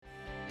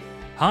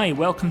Hi,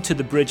 welcome to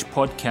the Bridge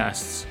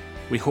Podcasts.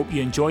 We hope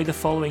you enjoy the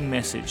following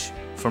message.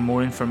 For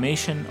more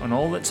information on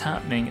all that's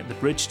happening at the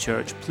Bridge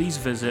Church, please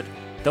visit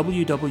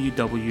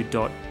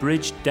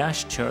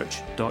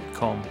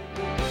www.bridge-church.com.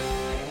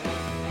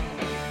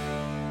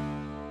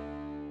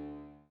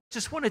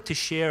 Just wanted to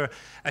share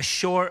a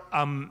short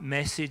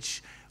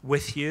message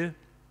with you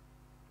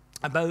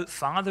about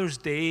Father's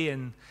Day,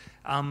 and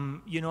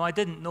I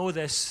didn't know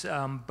this,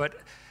 but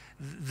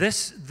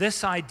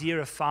this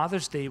idea of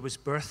Father's Day was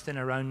birthed in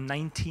around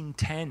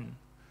 1910.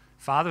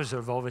 Fathers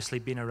have obviously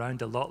been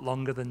around a lot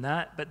longer than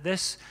that, but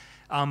this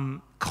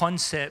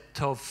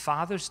concept of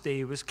Father's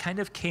Day kind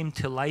of came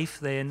to life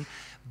then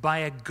by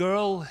a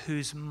girl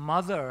whose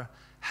mother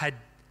had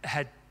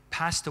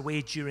passed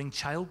away during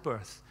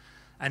childbirth,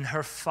 and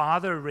her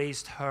father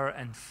raised her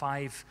and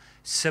 5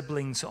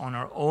 siblings on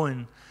her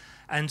own.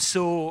 And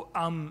so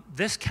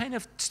this kind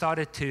of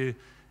started to,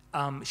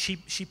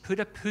 she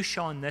put a push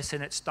on this,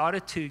 and it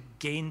started to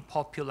gain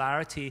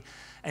popularity.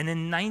 And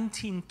in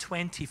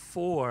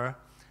 1924,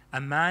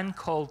 a man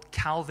called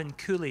Calvin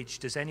Coolidge,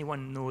 does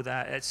anyone know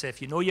that?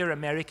 If you know your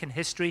American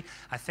history,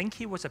 I think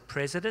he was a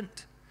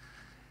president.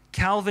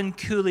 Calvin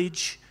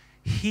Coolidge,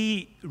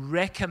 he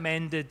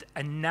recommended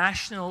a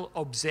national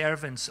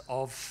observance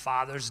of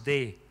Father's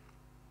Day.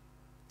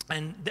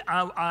 And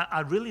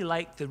I really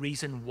like the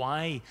reason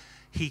why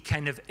he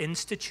kind of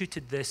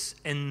instituted this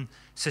in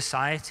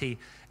society,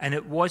 and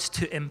it was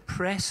to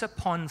impress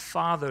upon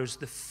fathers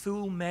the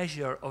full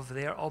measure of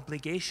their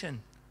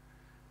obligation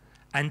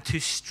and to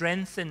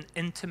strengthen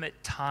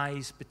intimate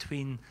ties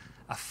between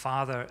a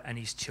father and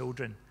his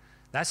children.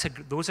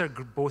 Those are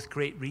both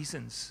great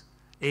reasons.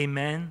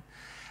 Amen.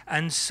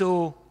 And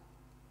so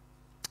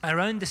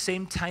around the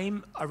same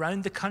time,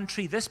 around the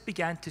country, this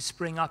began to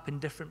spring up in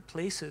different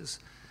places.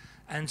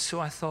 And so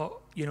I thought,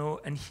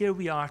 and here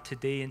we are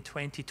today in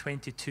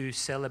 2022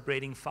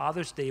 celebrating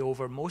Father's Day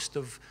over most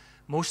of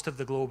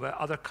the globe,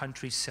 other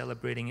countries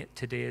celebrating it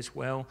today as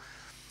well.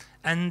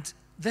 And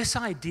this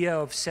idea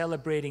of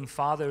celebrating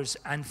fathers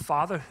and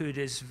fatherhood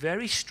is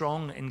very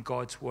strong in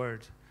God's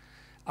Word.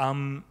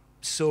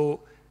 So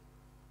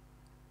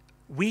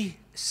we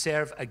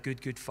serve a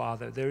good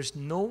Father. There's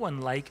no one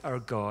like our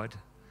God.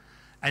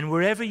 And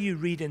wherever you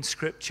read in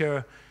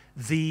Scripture,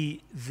 the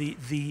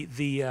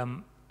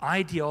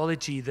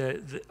ideology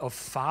of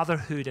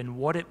fatherhood and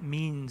what it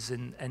means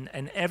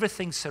and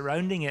everything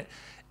surrounding it,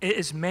 it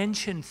is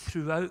mentioned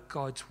throughout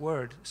God's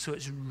Word. So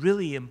it's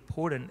really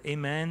important,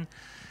 amen?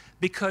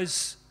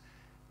 Because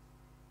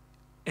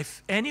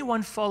if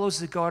anyone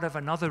follows the God of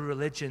another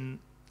religion,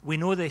 we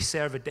know they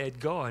serve a dead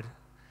God,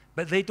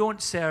 but they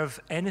don't serve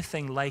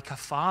anything like a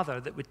father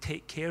that would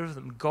take care of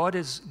them. God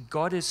is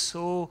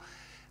so,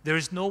 there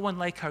is no one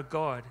like our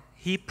God.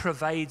 He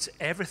provides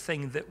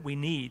everything that we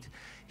need.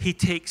 He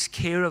takes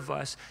care of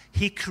us.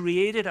 He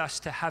created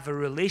us to have a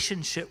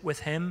relationship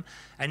with Him,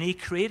 and He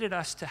created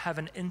us to have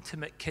an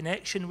intimate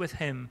connection with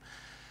Him.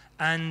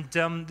 And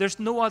there's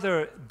no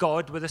other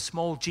God with a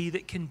small g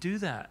that can do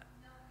that.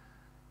 No.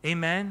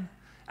 Amen?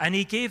 And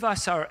He gave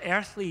us our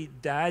earthly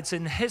dads,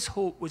 and His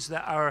hope was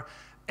that our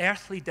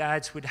earthly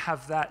dads would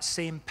have that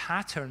same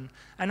pattern.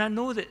 And I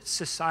know that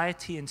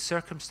society and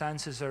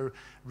circumstances are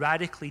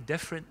radically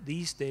different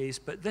these days,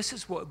 but this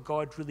is what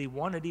God really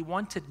wanted. He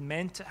wanted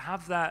men to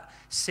have that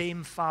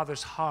same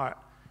father's heart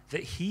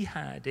that He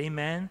had.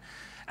 Amen?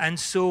 And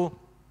so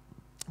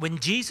when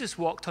Jesus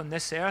walked on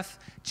this earth,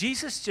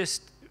 Jesus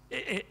just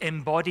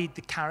embodied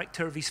the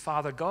character of His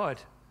Father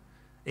God.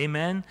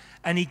 Amen?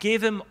 And He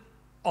gave Him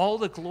all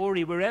the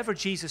glory. Wherever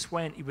Jesus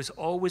went, He was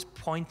always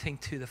pointing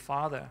to the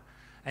Father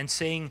and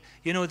saying,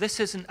 this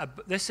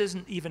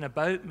isn't even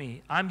about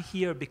me. I'm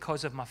here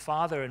because of my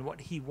Father and what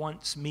He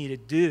wants me to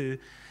do.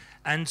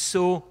 And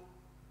so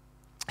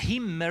He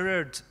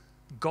mirrored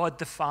God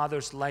the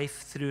Father's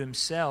life through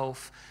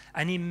Himself,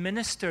 and He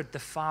ministered the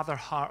Father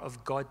heart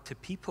of God to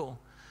people.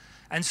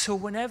 And so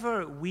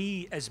whenever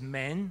we as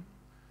men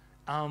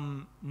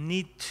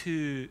need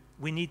to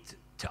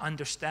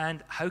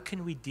understand how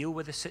can we deal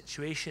with a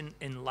situation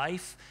in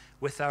life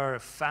with our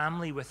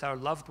family, with our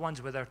loved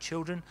ones, with our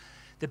children,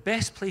 the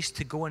best place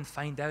to go and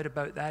find out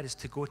about that is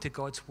to go to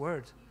God's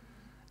Word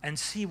and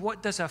see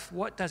what does a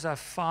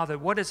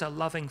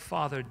loving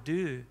father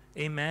do.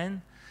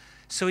 Amen?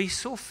 So He's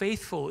so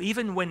faithful.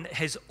 Even when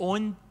His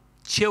own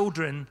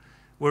children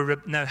were,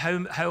 now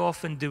how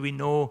often do we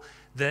know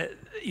that,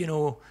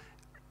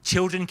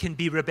 children can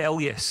be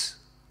rebellious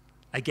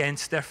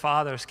against their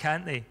fathers,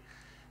 can't they?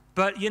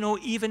 But,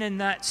 even in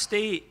that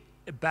state,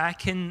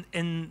 back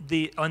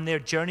on their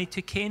journey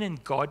to Canaan,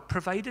 God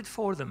provided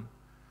for them.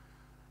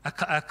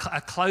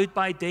 A cloud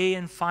by day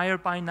and fire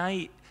by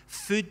night,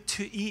 food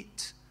to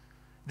eat.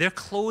 Their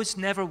clothes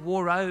never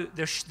wore out.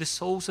 The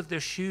soles of their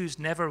shoes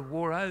never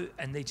wore out,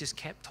 and they just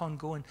kept on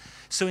going.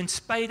 So in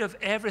spite of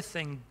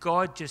everything,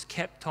 God just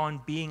kept on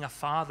being a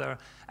father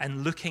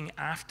and looking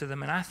after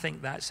them, and I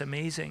think that's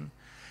amazing.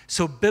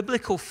 So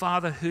biblical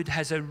fatherhood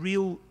has a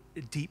real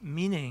deep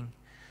meaning,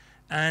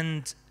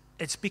 and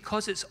it's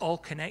because it's all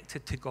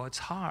connected to God's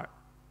heart.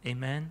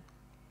 Amen?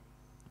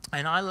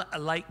 And I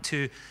like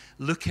to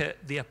look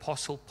at the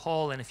Apostle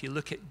Paul, and if you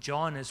look at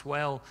John as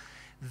well,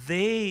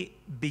 they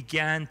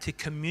began to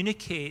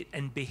communicate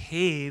and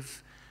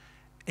behave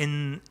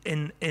in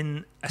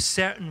a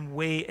certain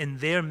way in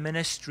their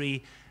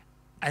ministry,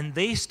 and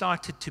they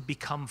started to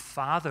become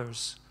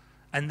fathers.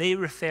 And they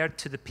referred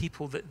to the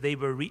people that they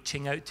were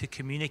reaching out to,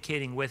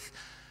 communicating with,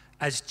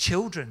 as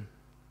children.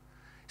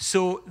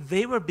 So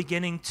they were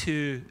beginning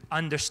to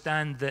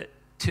understand that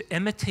to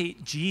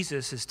imitate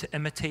Jesus is to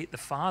imitate the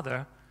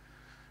Father.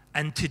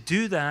 And to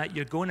do that,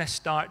 you're going to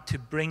start to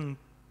bring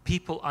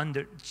people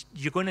under.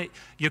 You're going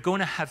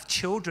to have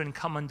children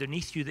come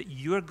underneath you that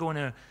you're going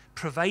to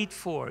provide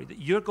for, that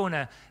you're going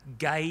to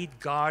guide,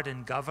 guard,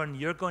 and govern.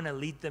 You're going to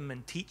lead them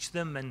and teach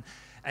them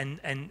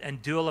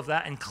and do all of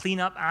that and clean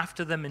up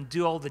after them and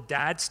do all the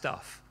dad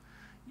stuff.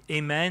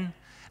 Amen.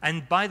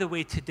 And by the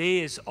way, today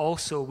is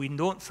also, we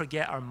don't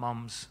forget our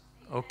mums.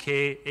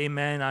 Okay,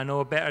 amen. I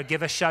know I better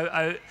give a shout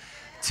out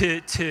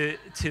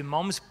to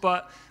mums,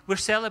 but we're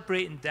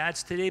celebrating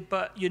dads today.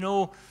 But you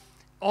know,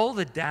 all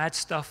the dad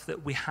stuff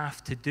that we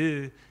have to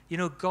do, you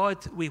know,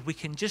 God, we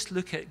can just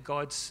look at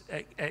God's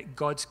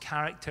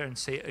character and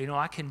say, you know,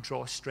 I can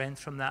draw strength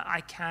from that.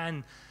 I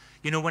can,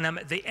 you know, when I'm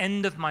at the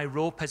end of my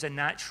rope as a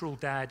natural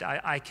dad,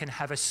 I can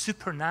have a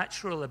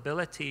supernatural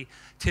ability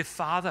to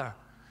father.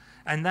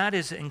 And that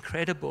is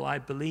incredible, I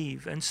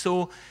believe. And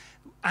so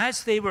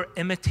as they were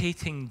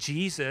imitating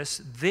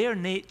Jesus, their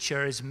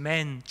nature as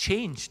men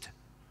changed.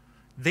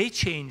 They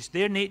changed.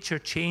 Their nature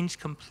changed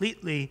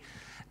completely.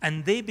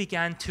 And they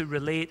began to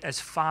relate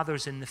as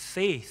fathers in the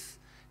faith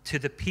to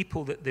the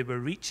people that they were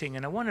reaching.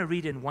 And I want to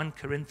read in 1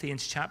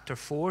 Corinthians chapter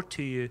 4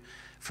 to you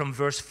from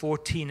verse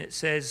 14. It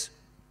says,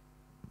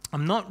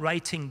 I'm not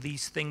writing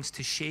these things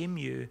to shame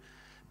you,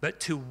 but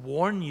to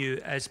warn you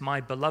as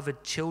my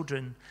beloved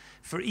children.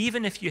 For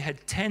even if you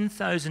had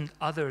 10,000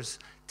 others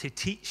to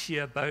teach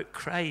you about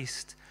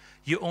Christ,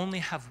 you only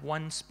have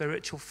one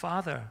spiritual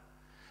father.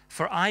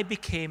 For I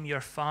became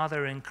your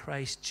father in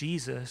Christ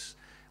Jesus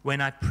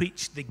when I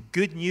preached the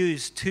good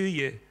news to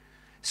you.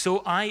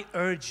 So I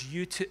urge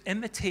you to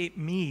imitate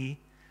me.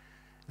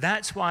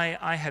 That's why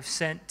I have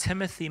sent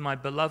Timothy, my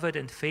beloved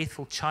and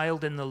faithful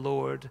child in the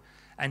Lord,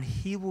 and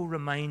he will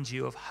remind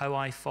you of how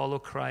I follow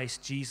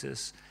Christ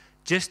Jesus,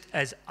 just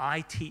as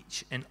I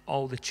teach in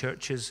all the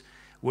churches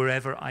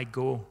wherever I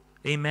go.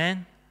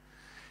 Amen?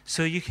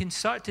 So you can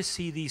start to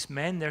see these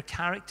men, their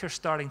character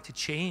starting to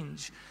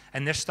change,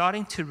 and they're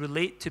starting to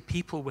relate to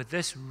people with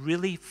this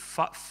really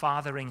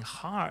fathering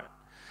heart.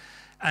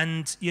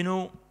 And, you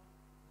know,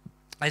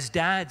 as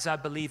dads, I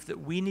believe that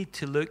we need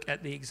to look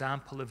at the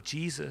example of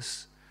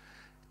Jesus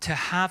to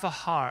have a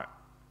heart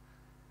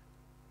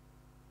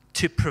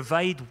to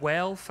provide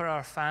well for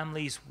our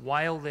families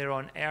while they're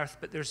on earth.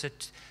 But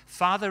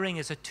fathering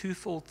is a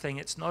twofold thing.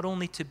 It's not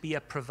only to be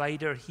a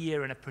provider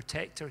here and a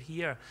protector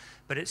here,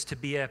 but it's to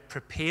be a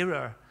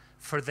preparer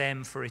for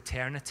them for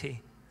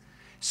eternity.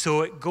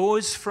 So it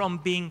goes from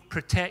being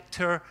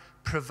protector,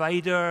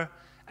 provider,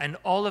 and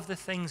all of the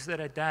things that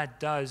a dad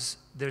does.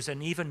 There's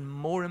an even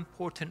more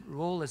important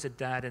role as a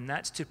dad, and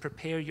that's to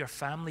prepare your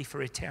family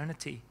for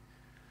eternity.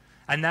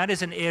 And that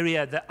is an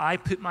area that I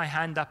put my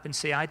hand up and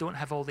say, I don't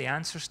have all the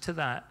answers to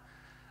that.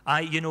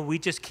 We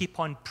just keep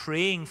on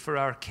praying for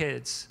our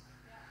kids.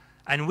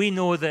 And we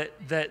know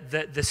that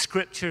the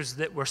scriptures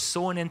that were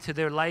sown into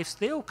their lives,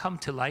 they'll come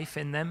to life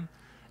in them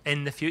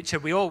in the future.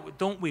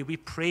 We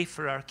pray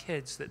for our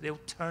kids that they'll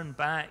turn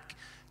back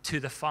to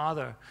the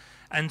Father.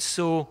 And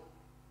so,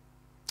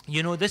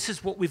 you know, this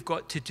is what we've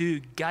got to do: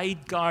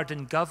 guide, guard,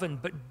 and govern,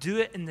 but do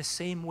it in the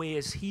same way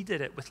as he did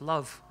it, with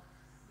love.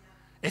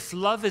 If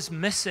love is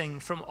missing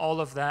from all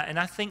of that, and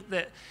I think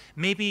that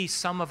maybe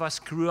some of us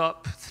grew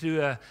up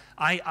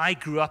I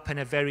grew up in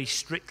a very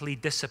strictly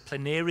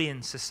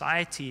disciplinarian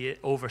society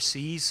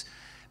overseas,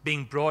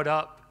 being brought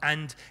up,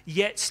 and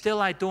yet still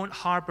I don't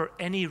harbor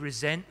any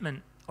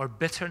resentment or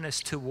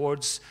bitterness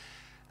towards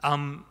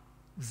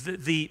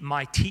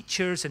my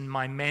teachers and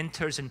my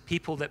mentors and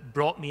people that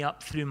brought me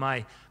up through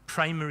my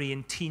primary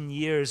and teen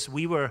years.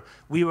 We were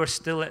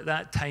still at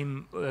that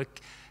time,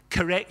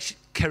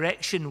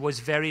 correction was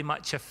very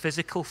much a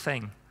physical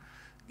thing.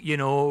 You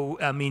know,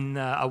 I mean,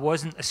 I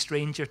wasn't a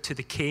stranger to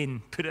the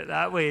cane, put it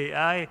that way.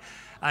 I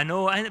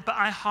know, but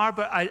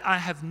I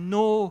have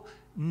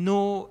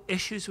no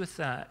issues with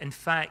that. In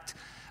fact,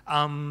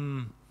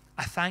 I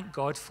thank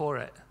God for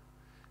it,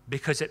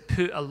 because it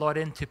put a lot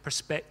into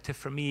perspective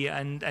for me.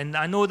 And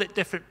I know that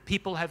different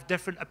people have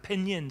different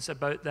opinions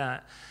about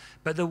that.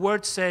 But the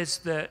word says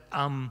that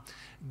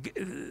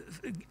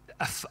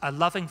a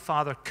loving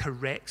father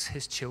corrects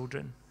his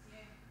children.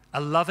 A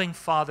loving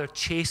father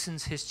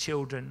chastens his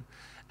children.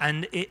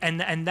 And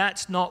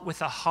that's not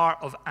with a heart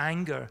of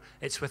anger.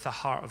 It's with a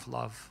heart of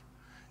love.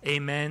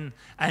 Amen.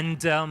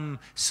 And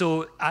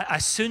so I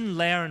soon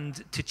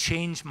learned to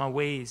change my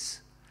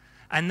ways.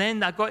 And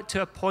then I got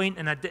to a point,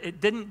 and I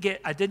didn't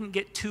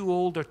get too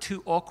old or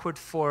too awkward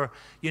for,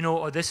 you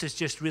know, oh, this is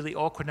just really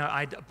awkward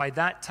now. By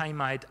that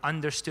time, I'd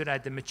understood, I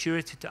had the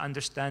maturity to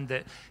understand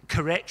that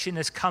correction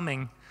is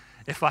coming.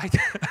 if I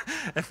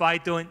if I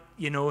don't,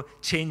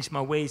 change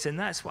my ways. And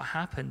that's what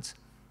happens.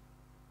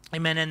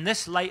 Amen. In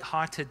this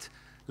light-hearted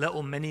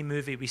little mini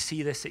movie, we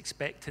see this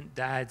expectant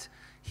dad.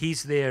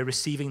 He's there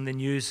receiving the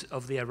news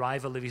of the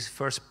arrival of his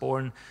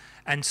firstborn.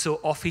 And so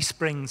off he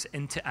springs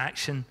into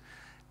action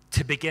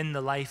to begin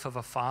the life of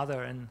a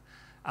father. And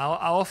I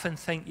often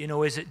think,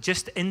 is it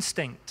just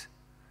instinct?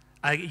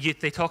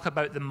 They talk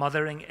about the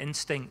mothering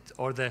instinct,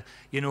 or the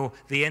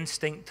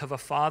instinct of a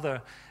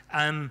father.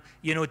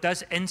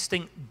 Does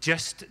instinct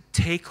just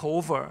take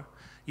over?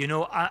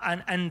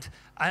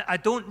 I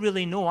don't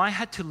really know. I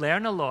had to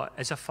learn a lot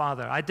as a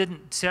father.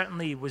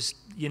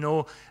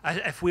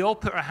 If we all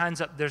put our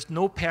hands up, there's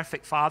no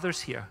perfect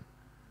fathers here.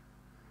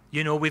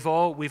 We've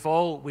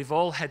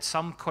all had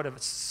some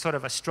sort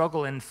of a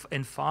struggle in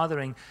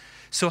fathering.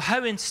 So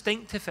how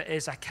instinctive it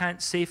is, I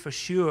can't say for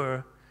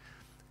sure.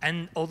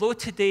 And although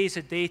today is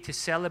a day to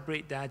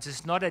celebrate dads,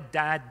 it's not a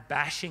dad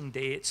bashing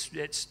day.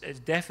 It's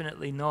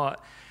definitely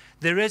not.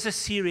 There is a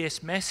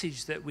serious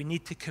message that we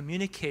need to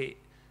communicate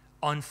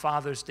on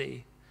Father's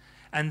Day.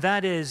 And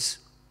that is,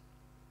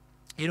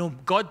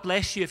 God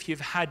bless you if you've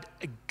had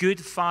a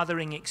good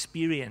fathering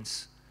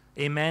experience.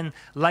 Amen.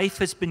 Life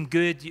has been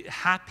good,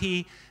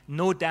 happy,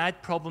 no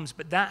dad problems,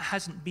 but that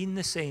hasn't been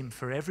the same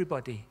for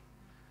everybody.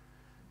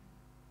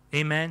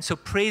 Amen. So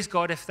praise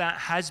God if that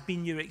has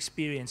been your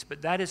experience,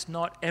 but that is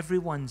not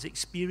everyone's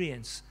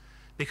experience,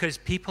 because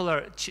people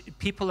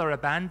are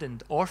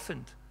abandoned,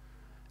 orphaned,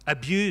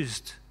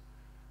 abused,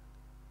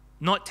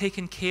 not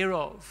taken care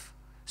of,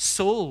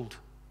 sold,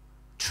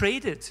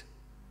 traded.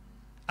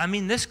 I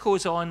mean, this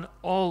goes on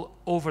all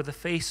over the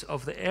face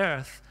of the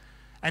earth.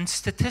 And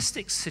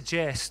statistics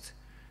suggest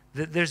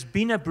that there's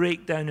been a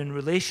breakdown in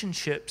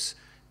relationships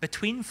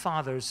between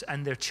fathers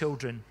and their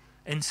children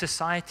in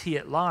society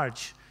at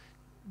large.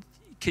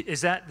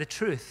 Is that the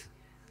truth?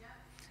 Yeah.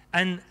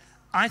 And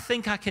I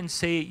think I can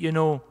say,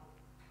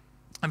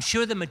 I'm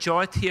sure the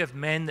majority of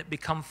men that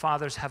become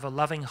fathers have a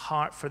loving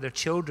heart for their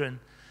children.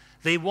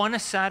 They want to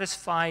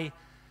satisfy,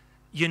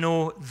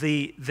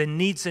 the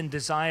needs and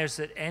desires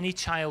that any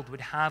child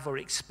would have or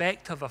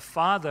expect of a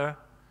father.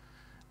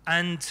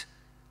 And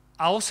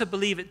I also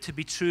believe it to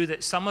be true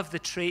that some of the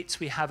traits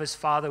we have as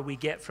father we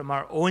get from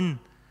our own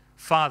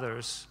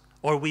fathers,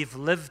 or we've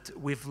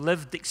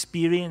lived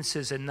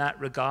experiences in that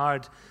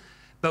regard.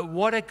 But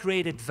what a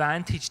great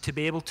advantage to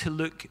be able to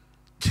look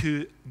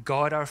to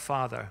God our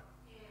Father,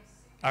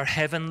 our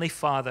Heavenly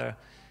Father,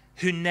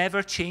 who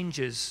never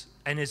changes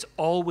and is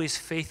always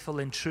faithful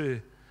and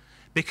true.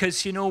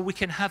 Because, we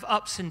can have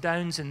ups and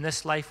downs in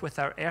this life with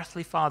our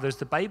earthly fathers.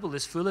 The Bible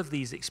is full of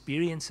these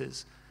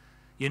experiences.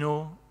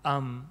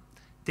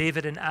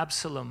 David and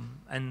Absalom,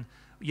 and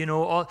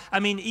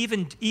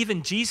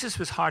even Jesus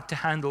was hard to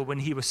handle when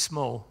he was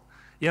small.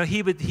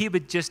 He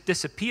would just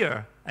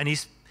disappear, and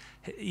his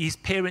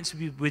parents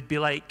would be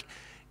like,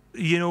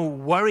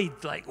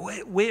 worried, like,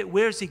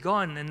 where's he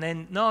gone? And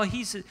then, no,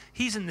 he's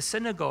in the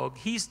synagogue.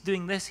 He's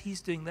doing this.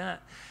 He's doing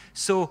that.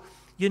 So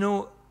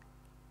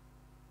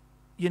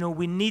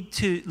we need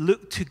to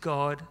look to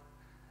God,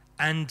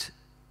 and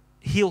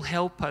He'll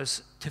help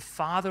us to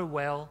father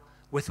well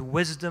with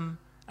wisdom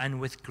and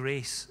with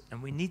grace.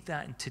 And we need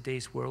that in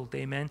today's world,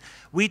 amen?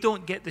 We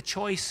don't get the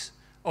choice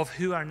of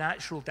who our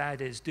natural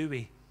dad is, do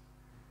we?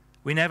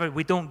 We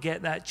don't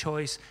get that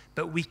choice,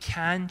 but we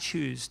can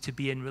choose to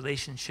be in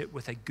relationship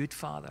with a good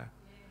father.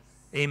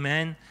 Yes.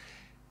 Amen?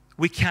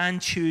 We can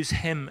choose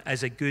him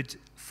as a good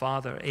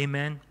father,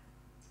 amen?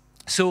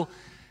 So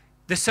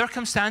the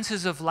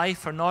circumstances of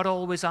life are not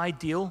always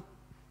ideal.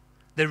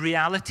 The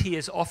reality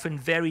is often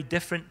very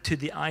different to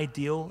the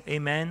ideal,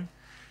 amen?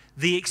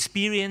 The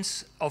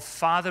experience of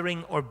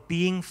fathering or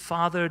being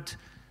fathered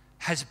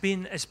has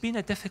been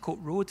a difficult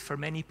road for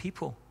many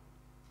people.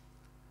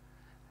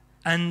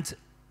 And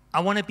I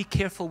want to be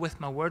careful with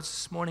my words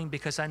this morning,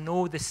 because I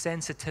know the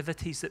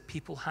sensitivities that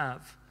people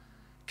have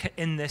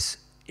in this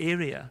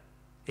area.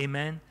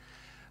 Amen?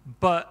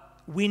 But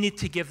we need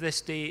to give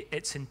this day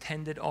its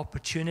intended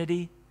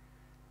opportunity,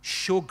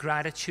 show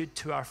gratitude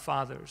to our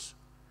fathers.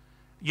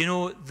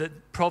 The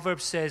proverb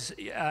says,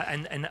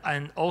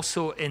 and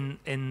also in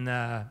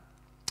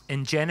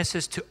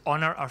Genesis, to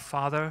honor our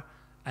father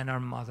and our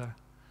mother.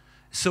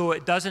 So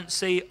it doesn't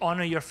say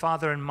honor your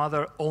father and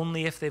mother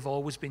only if they've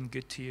always been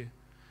good to you.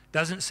 It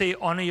doesn't say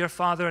honor your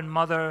father and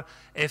mother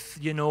if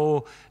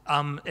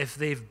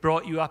they've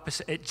brought you up.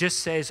 It just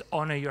says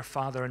honor your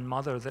father and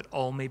mother, that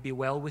all may be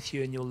well with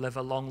you and you'll live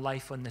a long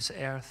life on this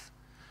earth.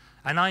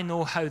 And I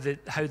know how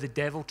the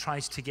devil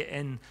tries to get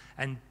in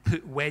and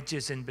put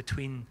wedges in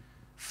between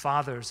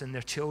fathers and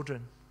their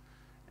children.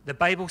 The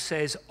Bible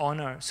says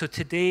honor. So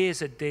today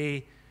is a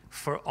day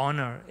for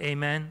honor.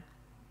 Amen?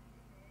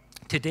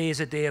 Today is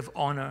a day of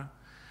honor.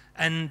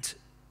 And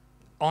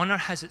honor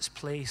has its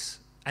place.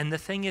 And the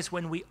thing is,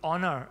 when we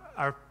honor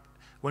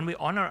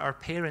our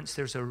parents,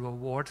 there's a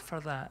reward for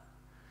that.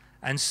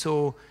 And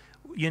so,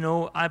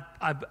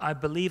 I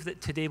believe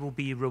that today will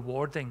be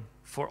rewarding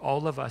for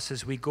all of us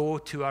as we go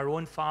to our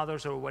own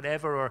fathers or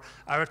whatever, or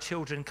our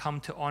children come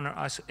to honor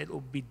us. It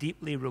will be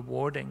deeply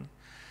rewarding.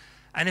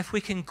 And if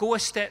we can go a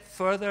step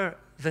further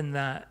than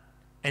that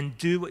and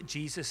do what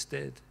Jesus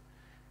did,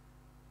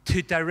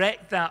 to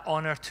direct that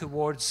honor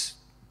towards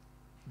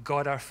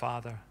God our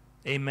Father,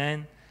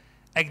 amen?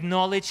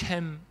 Acknowledge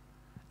him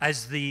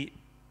as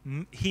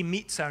he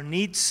meets our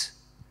needs.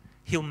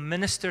 He'll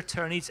minister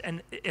to our needs.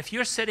 And if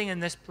you're sitting in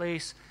this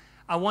place,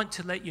 I want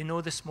to let you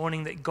know this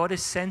morning that God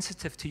is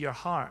sensitive to your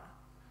heart.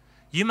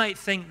 You might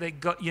think that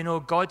God,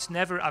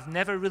 I've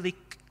never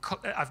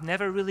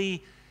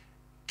really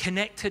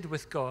connected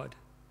with God.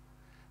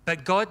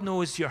 But God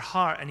knows your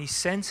heart, and he's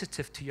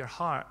sensitive to your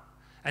heart.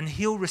 And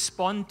he'll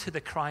respond to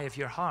the cry of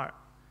your heart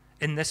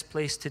in this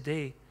place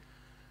today.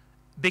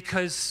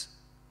 Because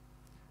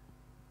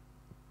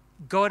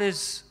God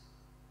is,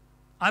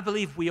 I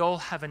believe we all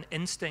have an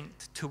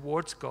instinct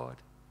towards God.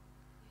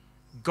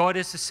 God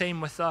is the same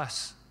with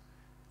us,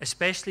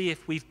 especially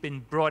if we've been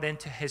brought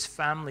into his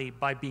family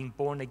by being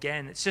born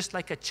again. It's just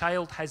like a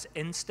child has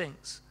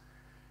instincts.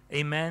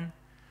 Amen?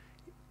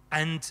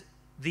 And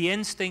the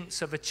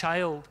instincts of a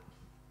child,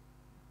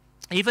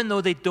 even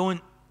though they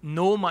don't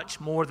know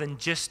much more than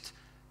just,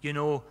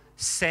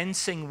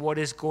 sensing what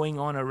is going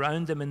on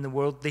around them in the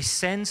world, they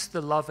sense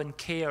the love and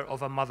care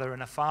of a mother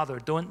and a father,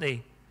 don't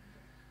they?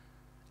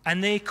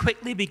 And they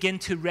quickly begin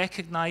to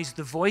recognize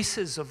the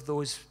voices of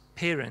those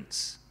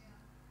parents.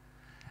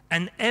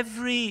 And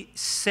every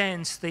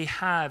sense they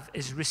have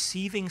is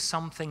receiving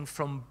something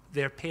from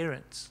their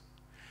parents.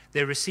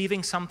 They're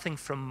receiving something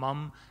from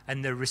mom,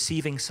 and they're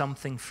receiving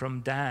something from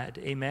dad.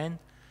 Amen?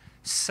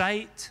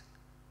 Sight,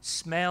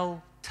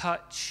 smell,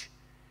 touch,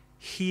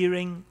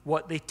 hearing,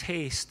 what they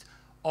taste,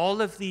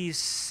 all of these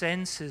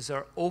senses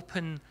are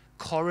open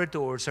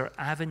corridors or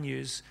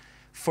avenues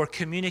for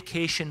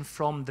communication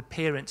from the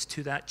parents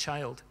to that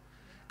child.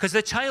 Because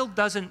the child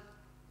doesn't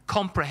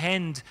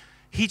comprehend.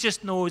 He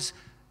just knows,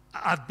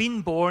 I've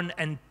been born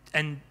and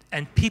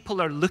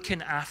people are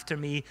looking after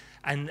me,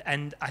 and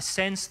I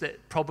sense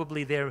that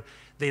probably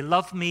they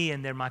love me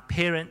and they're my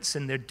parents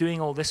and they're doing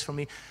all this for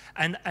me.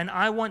 And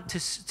I want to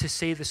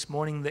say this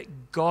morning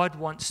that God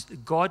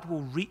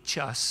will reach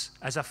us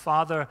as a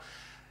father,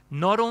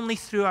 not only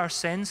through our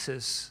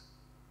senses,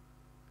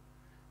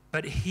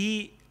 but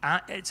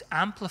it's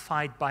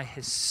amplified by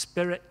his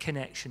spirit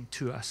connection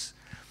to us.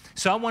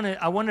 So I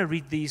want to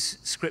read these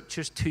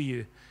scriptures to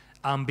you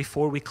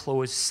before we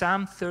close.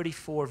 Psalm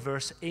 34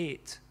 verse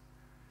 8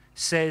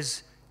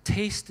 says,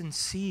 "Taste and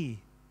see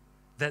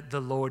that the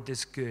Lord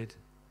is good."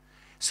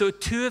 So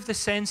two of the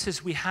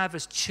senses we have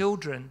as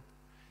children,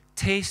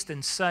 taste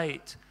and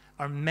sight,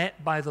 are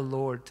met by the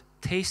Lord.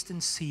 Taste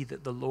and see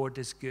that the Lord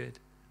is good.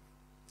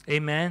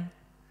 Amen.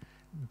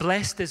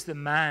 Blessed is the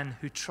man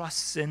who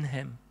trusts in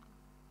him.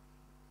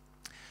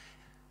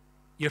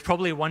 You're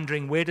probably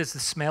wondering, where does the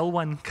smell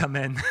one come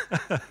in?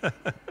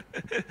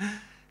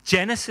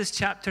 Genesis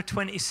chapter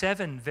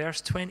 27,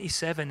 verse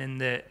 27 in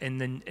the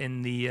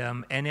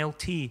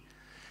NLT.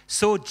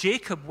 So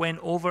Jacob went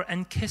over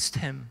and kissed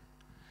him.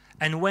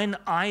 And when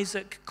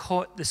Isaac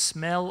caught the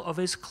smell of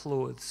his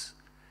clothes,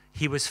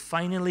 he was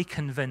finally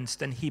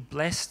convinced, and he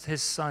blessed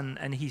his son,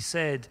 and he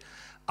said,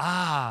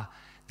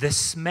 the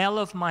smell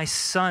of my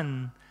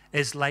son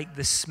is like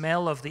the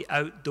smell of the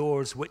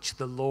outdoors which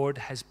the Lord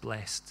has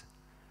blessed.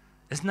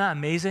 Isn't that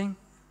amazing?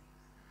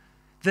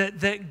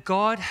 That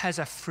God has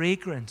a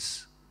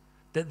fragrance,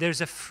 that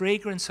there's a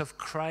fragrance of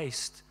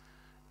Christ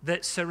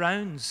that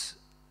surrounds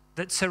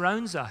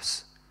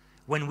us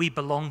when we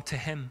belong to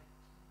him.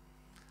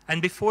 And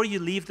before you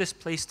leave this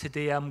place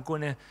today, I'm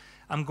going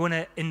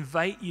to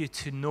invite you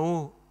to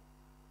know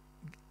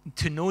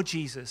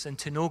Jesus and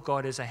to know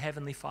God as a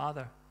heavenly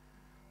Father.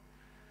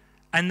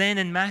 And then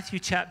in Matthew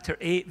chapter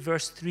 8,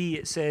 verse 3,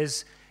 it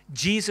says,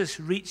 Jesus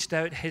reached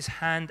out his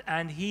hand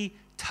and he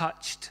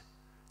touched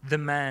the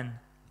man,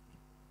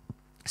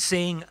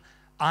 saying,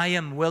 I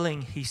am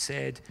willing, he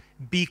said,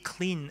 be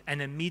clean.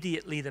 And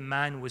immediately the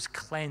man was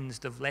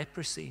cleansed of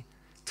leprosy.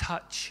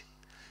 Touch.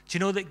 Do you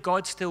know that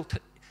God still,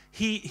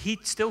 he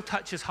still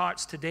touches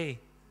hearts today?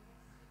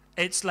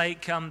 It's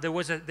like there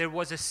was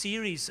a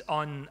series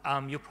on,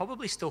 you'll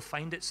probably still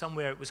find it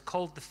somewhere. It was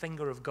called The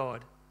Finger of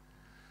God.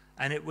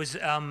 And it was,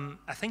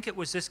 I think it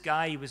was this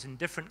guy, he was in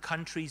different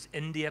countries,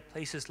 India,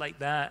 places like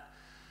that.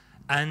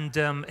 And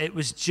it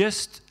was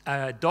just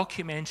a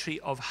documentary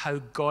of how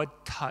God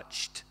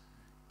touched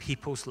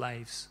people's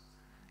lives.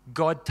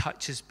 God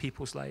touches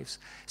people's lives.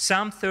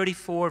 Psalm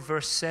 34,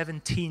 verse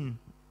 17.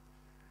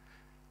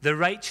 The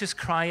righteous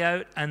cry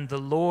out, and the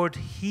Lord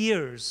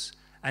hears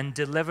and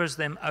delivers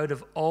them out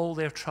of all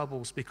their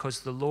troubles, because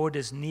the Lord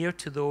is near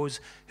to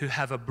those who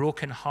have a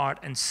broken heart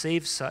and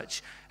saves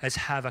such as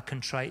have a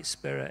contrite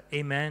spirit.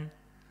 Amen.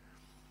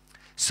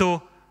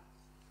 So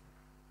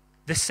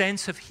the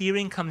sense of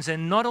hearing comes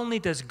in. Not only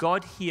does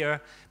God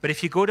hear, but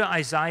if you go to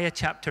Isaiah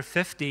chapter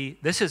 50,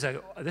 this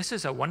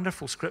is a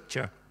wonderful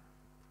scripture.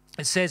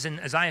 It says in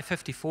Isaiah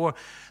 54,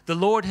 the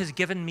Lord has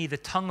given me the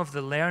tongue of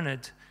the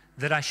learned,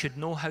 that I should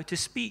know how to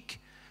speak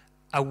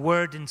a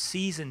word in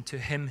season to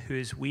him who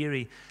is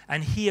weary.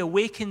 And he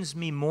awakens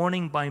me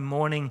morning by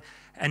morning,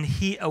 and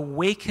he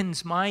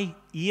awakens my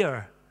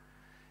ear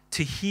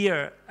to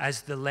hear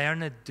as the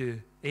learned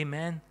do.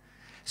 Amen.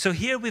 So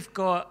here we've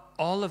got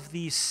all of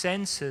these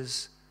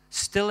senses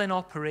still in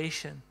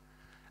operation.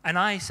 And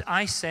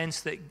I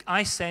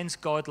sense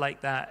God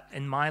like that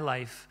in my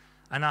life.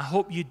 And I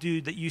hope you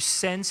do, that you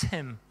sense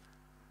him.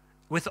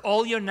 With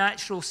all your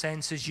natural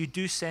senses, you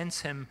do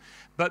sense him.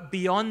 But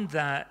beyond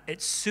that,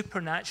 it's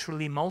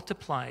supernaturally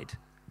multiplied.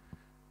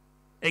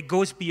 It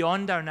goes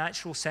beyond our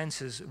natural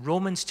senses.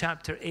 Romans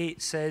chapter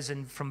 8 says,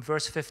 and from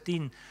verse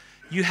 15,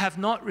 you have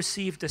not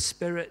received a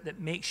spirit that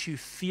makes you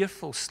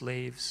fearful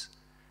slaves.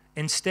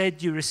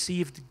 Instead, you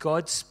received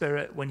God's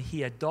Spirit when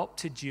he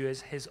adopted you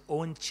as his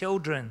own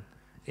children.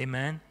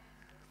 Amen.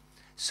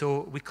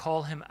 So we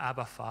call him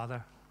Abba,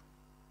 Father.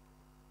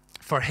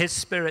 For his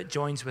Spirit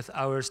joins with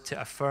ours to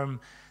affirm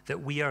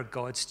that we are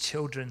God's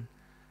children.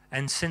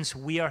 And since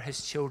we are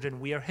his children,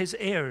 we are his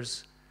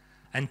heirs.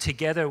 And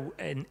together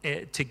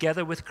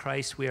with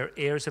Christ, we are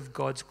heirs of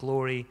God's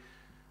glory.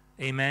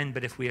 Amen.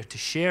 But if we are to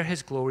share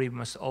his glory, we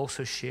must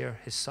also share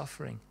his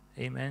suffering.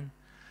 Amen.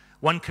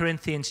 1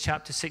 Corinthians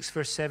chapter 6,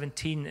 verse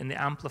 17 in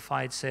the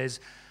Amplified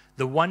says,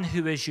 the one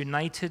who is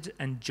united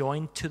and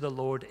joined to the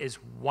Lord is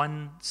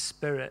one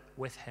spirit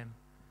with him.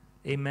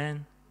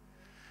 Amen.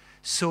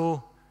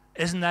 So,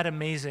 isn't that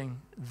amazing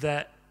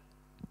that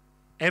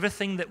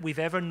everything that we've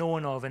ever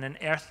known of in an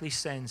earthly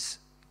sense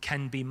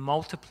can be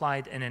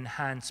multiplied and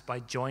enhanced by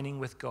joining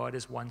with God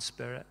as one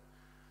spirit?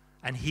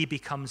 And he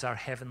becomes our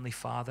heavenly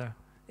Father.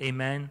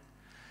 Amen.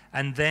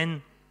 And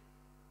then,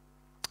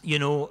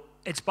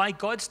 it's by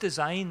God's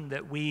design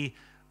that we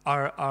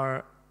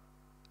are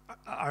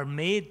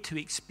made to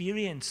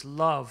experience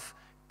love,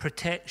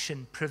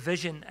 protection,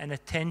 provision, and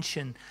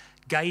attention,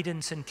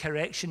 guidance and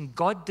correction.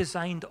 God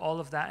designed all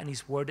of that in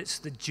his word. It's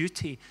the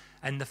duty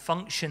and the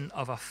function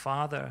of a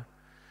father.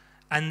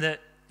 And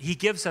that he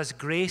gives us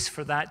grace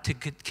for that to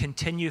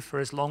continue for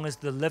as long as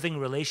the living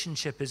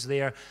relationship is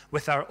there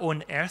with our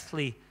own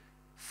earthly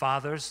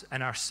fathers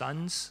and our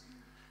sons.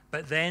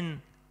 But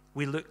then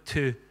we look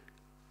to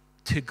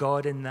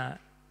God in that.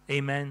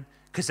 Amen.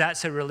 Because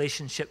that's a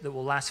relationship that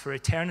will last for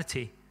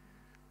eternity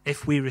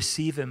if we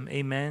receive him.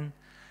 Amen.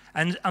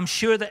 And I'm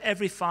sure that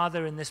every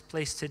father in this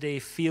place today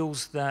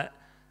feels that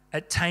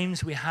at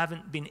times we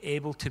haven't been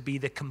able to be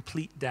the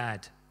complete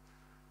dad.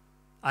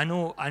 I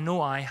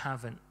know I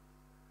haven't.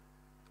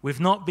 We've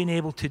not been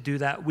able to do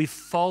that. We've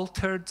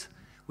faltered.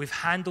 We've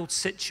handled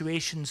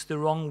situations the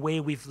wrong way.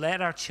 We've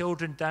let our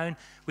children down.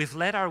 We've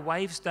let our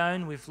wives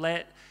down. We've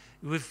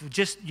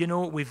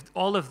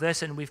all of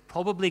this, and we've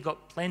probably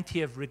got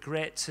plenty of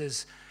regrets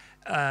as,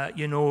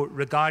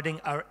 regarding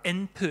our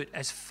input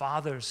as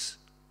fathers.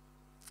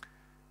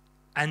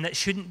 And that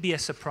shouldn't be a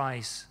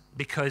surprise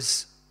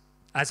because,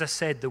 as I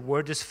said, the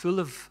word is full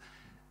of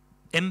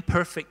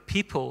imperfect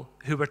people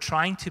who were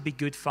trying to be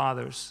good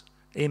fathers.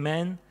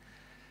 Amen.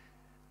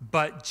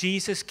 But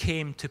Jesus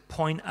came to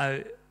point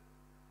out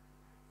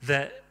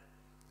that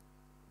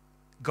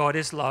God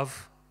is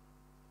love.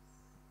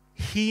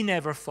 He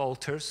never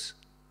falters.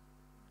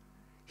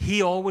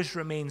 He always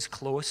remains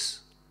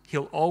close.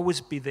 He'll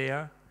always be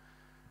there.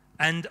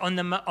 And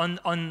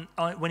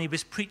when he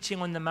was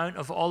preaching on the Mount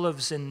of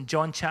Olives in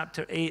John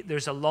chapter 8,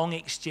 there's a long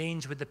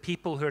exchange with the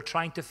people who are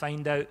trying to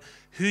find out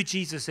who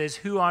Jesus is.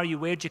 Who are you?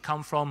 Where'd you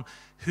come from?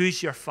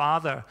 Who's your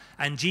father?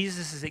 And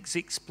Jesus is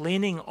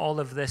explaining all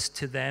of this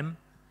to them.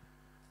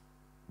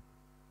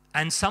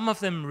 And some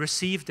of them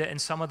received it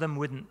and some of them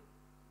wouldn't.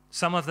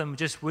 Some of them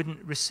just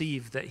wouldn't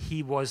receive that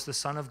he was the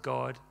Son of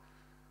God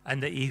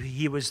and that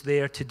he was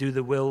there to do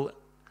the will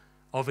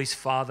of his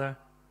Father.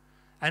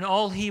 And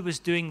all he was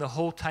doing the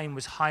whole time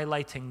was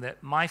highlighting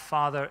that my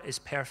Father is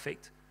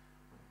perfect.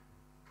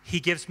 He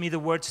gives me the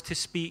words to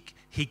speak.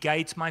 He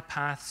guides my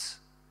paths.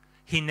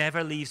 He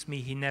never leaves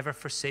me. He never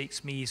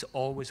forsakes me. He's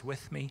always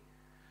with me.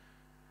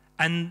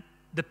 And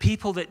the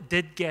people that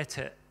did get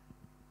it,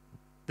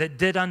 that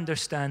did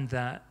understand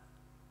that,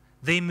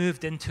 they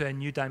moved into a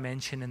new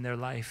dimension in their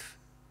life.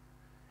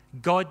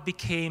 God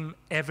became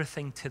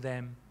everything to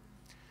them.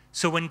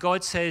 So when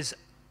God says,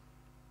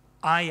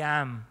 I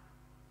am,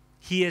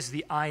 he is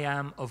the I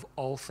am of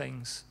all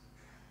things.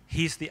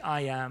 He's the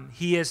I am.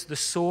 He is the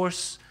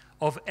source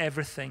of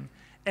everything.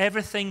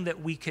 Everything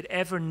that we could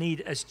ever need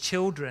as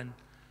children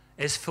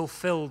is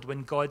fulfilled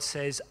when God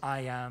says, I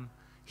am.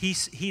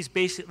 He's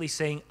basically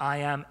saying, I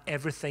am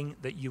everything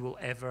that you will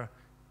ever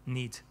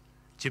need.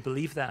 Do you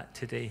believe that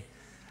today?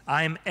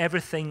 I am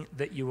everything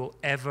that you will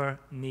ever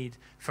need.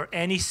 For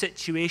any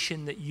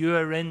situation that you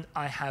are in,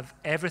 I have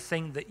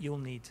everything that you'll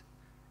need.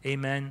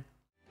 Amen.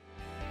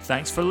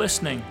 Thanks for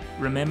listening.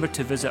 Remember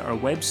to visit our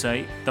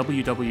website,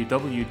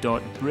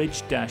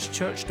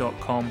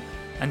 www.bridge-church.com,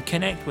 and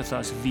connect with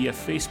us via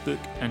Facebook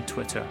and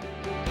Twitter.